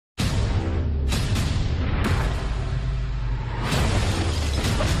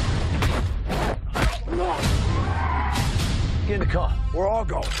Get in the car. We're all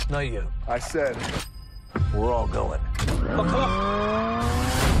going. Not you. I said, We're all going. Oh, come on.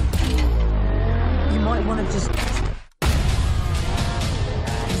 You might want to just...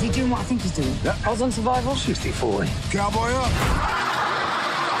 Is he doing what I think he's doing? Yeah. I was on survival. 60-40. cowboy up.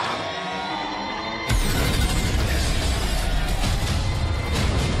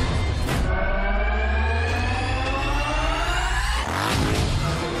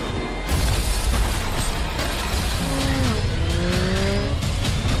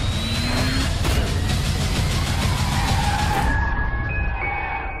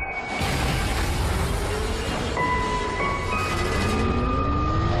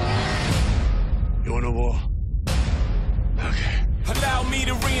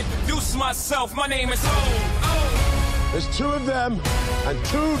 Myself, my name is Hobbs. There's two of them and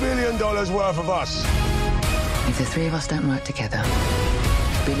 $2 billion worth of us. If the three of us don't work together,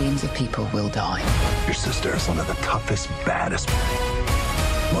 billions of people will die. Your sister is one of the toughest, baddest,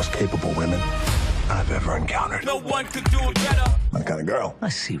 most capable women I've ever encountered. No one could do it better. My kind of girl. I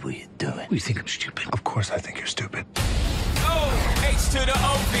see what you're doing. You think I'm stupid? Of course I think you're stupid. Oh, H to the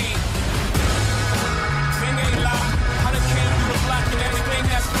OV. Thing ain't lie. I done came through the block and everything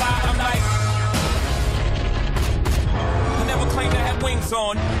that's fly. I'm like, I never claimed I had wings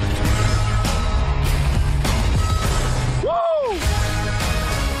on. Woo!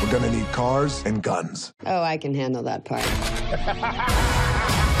 We're gonna need cars and guns. Oh, I can handle that part.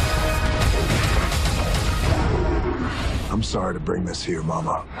 I'm sorry to bring this here,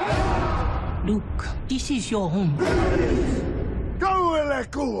 Mama. Luke, this is your home. Go in la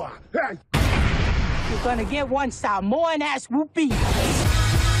Cuba. Hey. You're gonna get one Samoan-ass whoopee.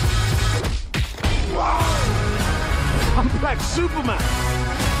 I'm Black Superman.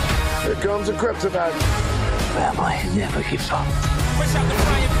 Here comes a kryptonite. Family never gives up. Push out the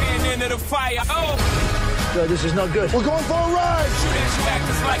frying pan into the fire. Oh, No, this is not good. We're going for a ride. shoot at you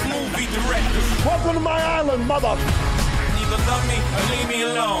actors like movie directors. Welcome to my island, mother. Either love me or leave me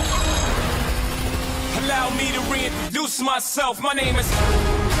alone. Allow me to reintroduce myself. My name is